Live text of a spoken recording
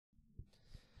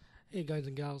Hey guys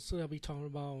and gals, today I'll be talking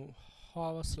about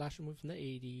horror slasher movie from the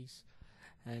 80s,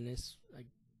 and I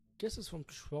guess it's from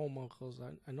Trauma because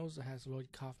I know it has Lloyd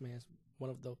Kaufman as one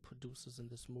of the producers in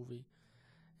this movie,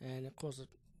 and of course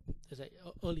it's an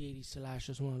early 80s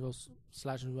slasher. It's one of those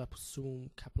slashers who I presume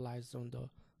capitalized on the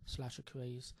slasher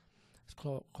craze. It's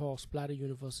called Splatter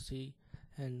University,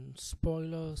 and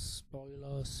spoiler,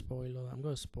 I'm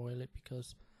gonna spoil it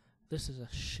because this is a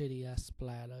shitty ass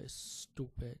splatter. It's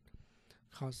stupid.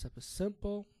 Concept is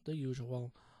simple, the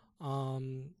usual.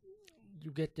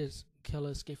 You get this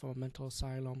killer escape from a mental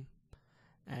asylum,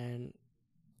 and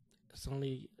it's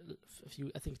only a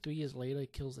few, I think 3 years later, he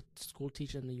kills a school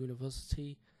teacher in the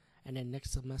university, and then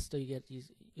next semester you get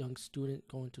these young student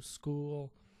going to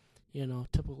school,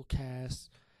 typical cast,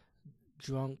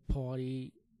 drunk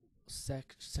party,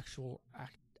 sexual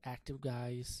active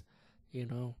guys, you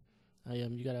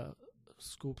got a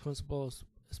school principal.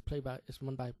 It's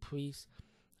run by a priest.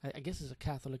 I guess it's a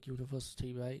Catholic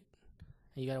university, right?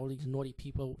 And you got all these naughty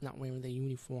people not wearing their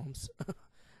uniforms.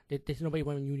 There's nobody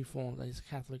wearing uniforms. It's a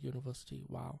Catholic university.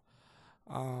 Wow.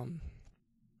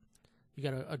 You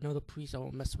got another priest that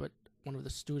will mess with one of the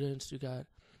students. You got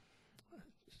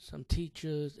some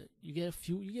teachers. You get a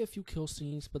few kill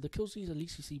scenes, but the kill scenes, at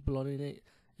least you see blood in it.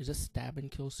 It's just stabbing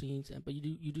kill scenes, but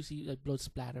you do see like blood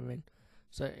splattering,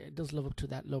 so it does live up to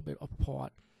that little bit of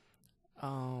part.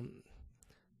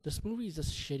 This movie is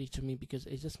just shitty to me because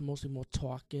it's just mostly more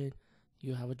talking.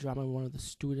 You have a drama with one of the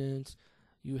students.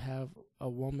 You have a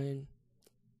woman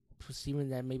perceiving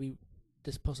that maybe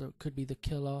this person could be the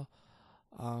killer.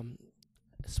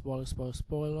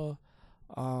 Spoiler.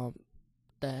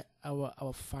 That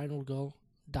our final girl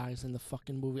dies in the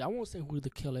fucking movie. I won't say who the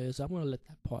killer is. I'm gonna let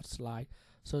that part slide.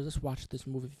 So just watch this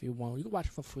movie if you want. You can watch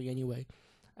it for free anyway.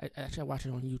 I watch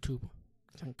it on YouTube.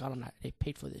 Thank God they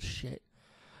paid for this shit.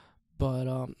 But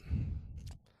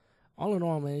all in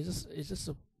all, man, it's just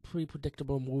a pretty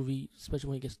predictable movie, especially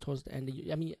when it gets towards the end.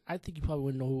 I mean, I think you probably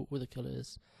wouldn't know who the killer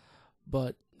is,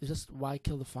 but it's just, why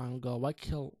kill the final girl? Why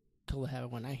kill the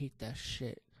heroine? I hate that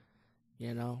shit.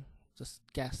 Just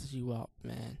gasses you up,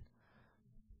 man.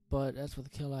 But as for the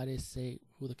killer, I didn't say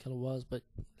who the killer was, but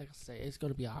like I say, it's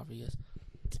gonna be obvious.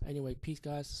 Anyway, peace,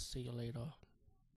 guys. See you later.